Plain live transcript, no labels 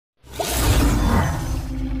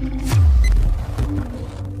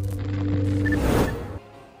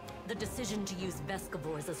decision to use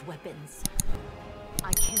vescavors as weapons.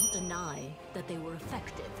 I can't deny that they were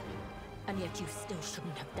effective, and yet you still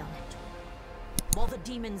shouldn't have done it. While the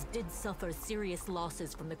demons did suffer serious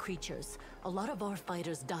losses from the creatures, a lot of our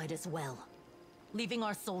fighters died as well, leaving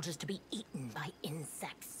our soldiers to be eaten by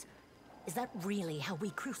insects. Is that really how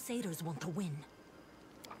we Crusaders want to win?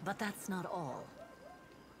 But that's not all.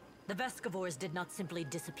 The vescavors did not simply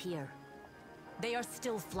disappear. They are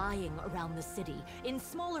still flying around the city, in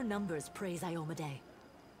smaller numbers, praise Iomade.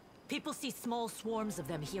 People see small swarms of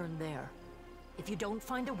them here and there. If you don't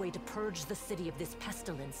find a way to purge the city of this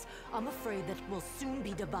pestilence, I'm afraid that it will soon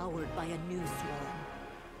be devoured by a new swarm.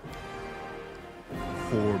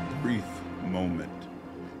 For a brief moment,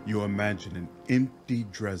 you imagine an empty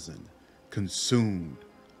Drezen consumed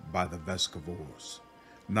by the vescavors.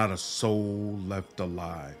 Not a soul left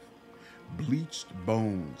alive. Bleached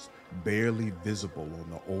bones barely visible on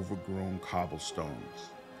the overgrown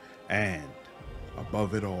cobblestones. And,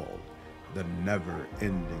 above it all, the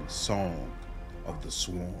never-ending song of the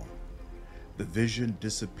swarm. The vision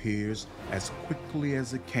disappears as quickly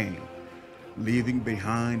as it came, leaving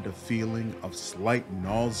behind a feeling of slight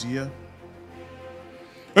nausea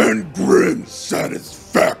and grim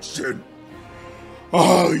satisfaction.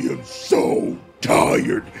 I am so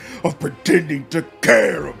tired of pretending to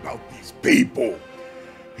care about these people.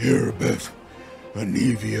 Irabeth,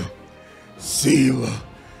 Anivia, Sela,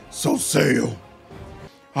 Soseo.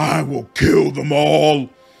 I will kill them all.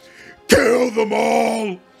 Kill them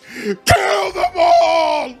all! Kill them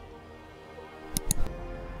all!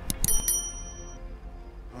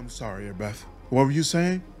 I'm sorry, Irabeth. What were you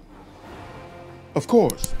saying? Of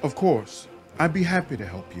course. I'd be happy to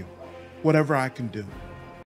help you. Whatever I can do.